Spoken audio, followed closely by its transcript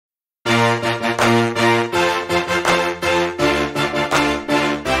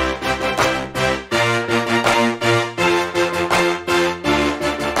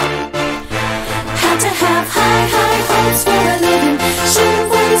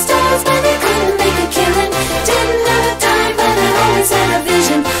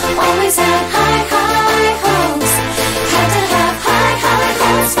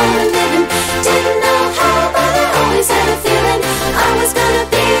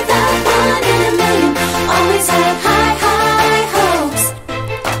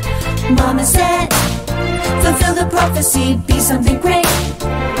fantasy, be something great.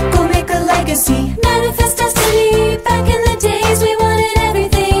 Go make a legacy, manifest destiny. Back in the days we wanted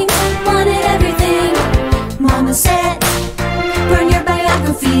everything, wanted everything. Mama said, burn your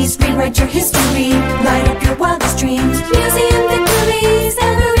biographies, rewrite your history, light up your wildest dreams. Museum victories,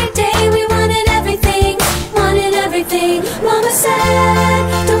 every day we wanted everything, wanted everything. Mama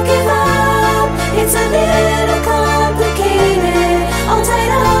said, don't give up, it's a little complicated. All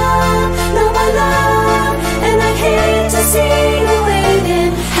tied up, know my love, and I hate to see you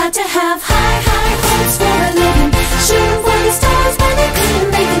waiting. Had to have high, high hopes for a living, shooting for the stars when they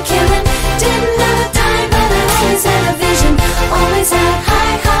couldn't make a killing. Didn't have a dime, but I always had a vision, always had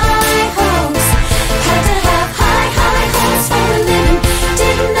high, high hopes. Had to have high, high hopes for a living.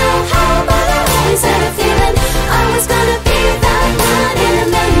 Didn't know how, but I always had a feeling I was gonna be that one in a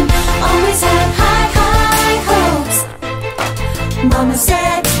million. Always had high, high hopes. Mama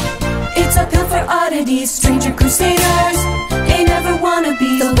said, it's a pill for oddities, stranger crusaders, they never wanna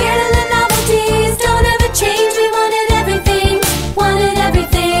be. The weird and the novelties don't ever change. We wanted everything, wanted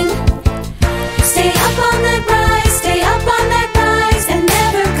everything. Stay up on that rise, stay up on that rise, and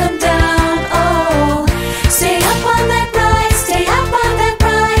never come down. Oh, stay up on that rise, stay up on that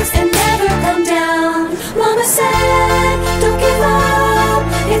rise, and never come down. Mama said, don't give up,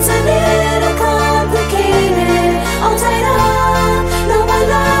 it's a little complicated. All tied up, know my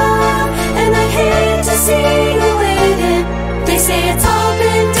love, and I hate to see you waiting. They say it's all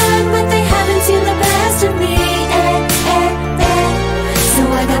been done, but they haven't seen the best of me. So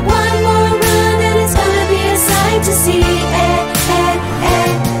I got one more run, and it's gonna be a sight to see.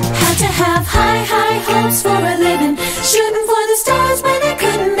 Had to have high, high hopes for a living, shooting for the stars when I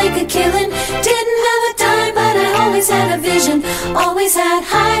couldn't make a killing. Didn't have a dime, but I always had a vision, always had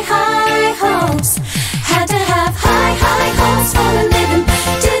high, high